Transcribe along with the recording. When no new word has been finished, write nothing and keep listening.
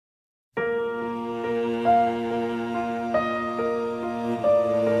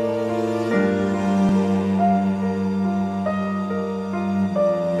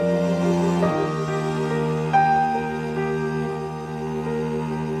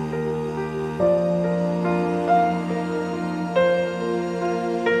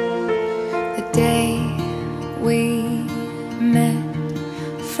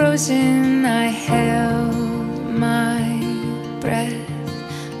imagine I held my breath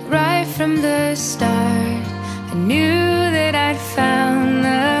right from the start. I knew that I'd found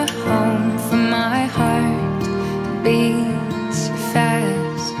the home for my heart. Beats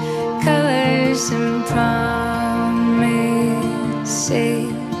fast, colors and promises.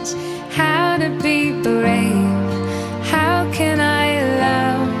 How to be brave, how can I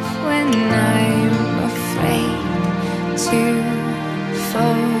love when I'm afraid to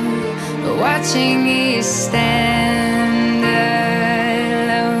fall? But watching you stand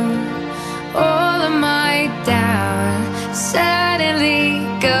alone, all of my doubt suddenly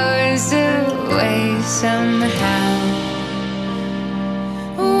goes away somehow.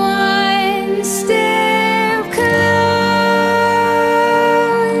 One step closer.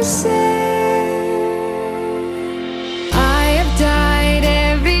 I have died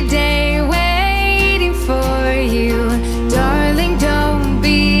every day waiting for you. Darling, don't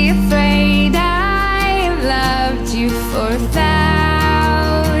be afraid. I have loved you for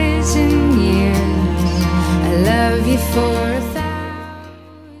 1,000 years. I love you for 1,000.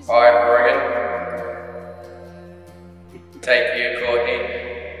 I, Brogan, take you, Courtney,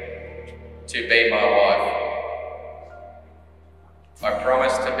 to be my wife. I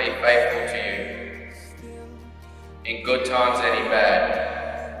promise to be faithful to you, in good times and in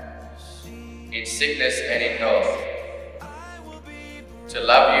bad, in sickness and in health, to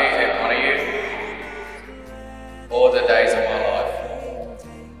love you and honour you all the days of my life.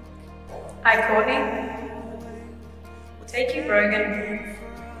 I, Courtney, take you, Brogan,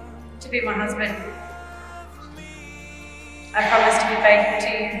 to be my husband. I promise to be faithful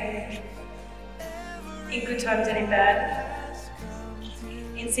to you, in good times and in bad,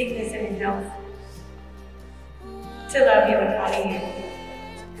 in sickness and in health, to love you and honour you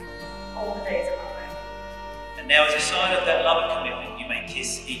all the days of my life. And now, as a sign of that love and commitment, you may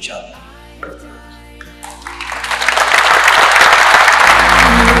kiss each other.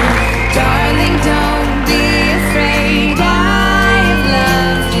 Darling, don't be afraid. I've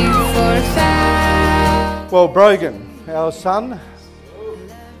loved you for 1,000. Well, Brogan, our son,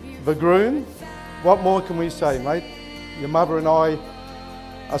 the groom, what more can we say, mate? Your mother and I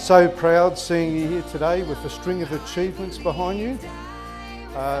are so proud seeing you here today with a string of achievements behind you.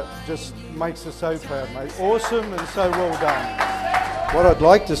 Just makes us so proud, mate. Awesome and so well done. What I'd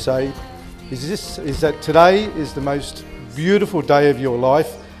like to say is that today is the most beautiful day of your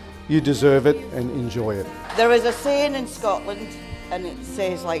life. You deserve it and enjoy it. There is a saying in Scotland and it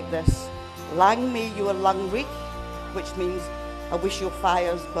says like this: "Lang may your lung reek," which means I wish your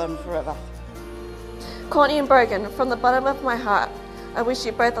fires burn forever. Courtney and Brogan, from the bottom of my heart, I wish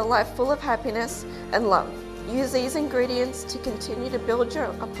you both a life full of happiness and love. Use these ingredients to continue to build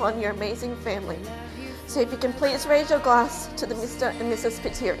upon your amazing family. So if you can please raise your glass to the Mr. and Mrs.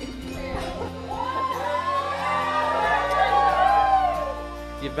 Spiteri.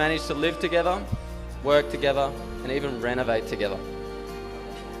 You've managed to live together, work together, and even renovate together,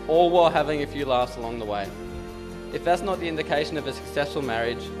 all while having a few laughs along the way. If that's not the indication of a successful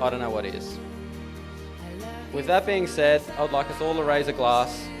marriage, I don't know what is. With that being said, I would like us all to raise a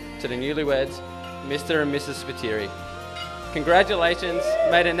glass to the newlyweds, Mr. and Mrs. Spiteri. Congratulations,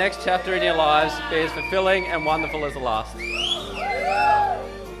 may the next chapter in your lives be as fulfilling and wonderful as the last.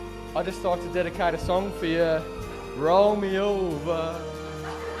 I'd just like to dedicate a song for you. Roll me over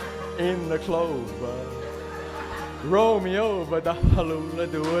in the clover. Roll me over, darling,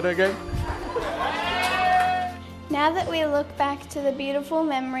 do it again. Now that we look back to the beautiful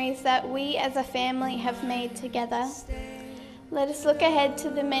memories that we as a family have made together, let us look ahead to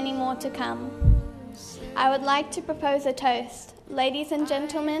the many more to come. I would like to propose a toast. Ladies and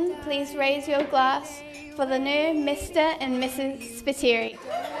gentlemen, please raise your glass for the new Mr. and Mrs. Spiteri.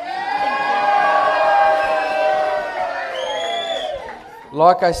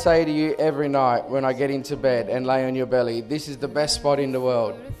 Like I say to you every night when I get into bed and lay on your belly, this is the best spot in the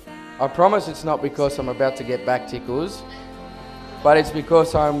world. I promise it's not because I'm about to get back tickles, but it's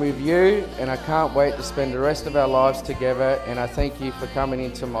because I'm with you and I can't wait to spend the rest of our lives together, and I thank you for coming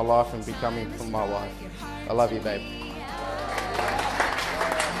into my life and becoming my wife. I love you, babe.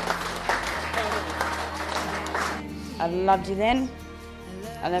 I loved you then,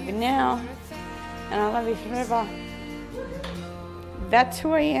 I love you now, and I love you forever. That's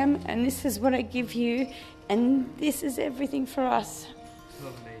who I am, and this is what I give you, and this is everything for us.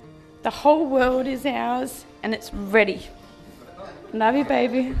 The whole world is ours, and it's ready. Love you,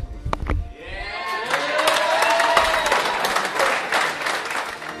 baby.